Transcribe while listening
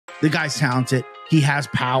The guy's talented. He has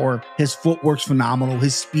power. His footwork's phenomenal.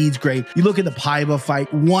 His speed's great. You look at the Paiva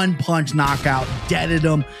fight, one punch knockout, deaded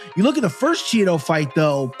him. You look at the first Chito fight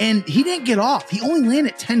though, and he didn't get off. He only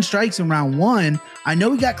landed 10 strikes in round 1. I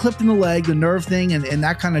know he got clipped in the leg, the nerve thing, and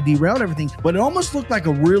that kind of derailed everything, but it almost looked like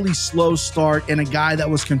a really slow start and a guy that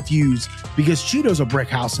was confused because Chito's a brick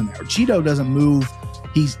house in there. Chito doesn't move.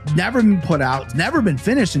 He's never been put out. It's never been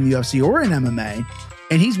finished in the UFC or in MMA.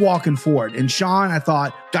 And he's walking forward. And Sean, I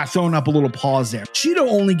thought, got thrown up a little pause there. Chito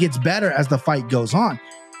only gets better as the fight goes on.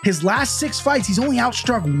 His last 6 fights, he's only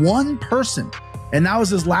outstruck one person. And that was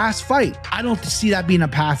his last fight. I don't see that being a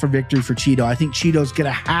path for victory for Chito. I think Chito's going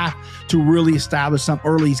to have to really establish something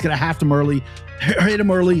early. He's going to have to hit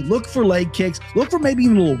him early. Look for leg kicks. Look for maybe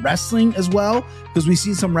even a little wrestling as well, because we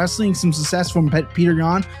see some wrestling, some success from Peter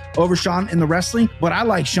Yan over Sean in the wrestling. But I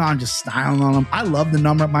like Sean just styling on him. I love the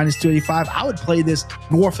number at -285. I would play this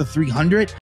north of 300.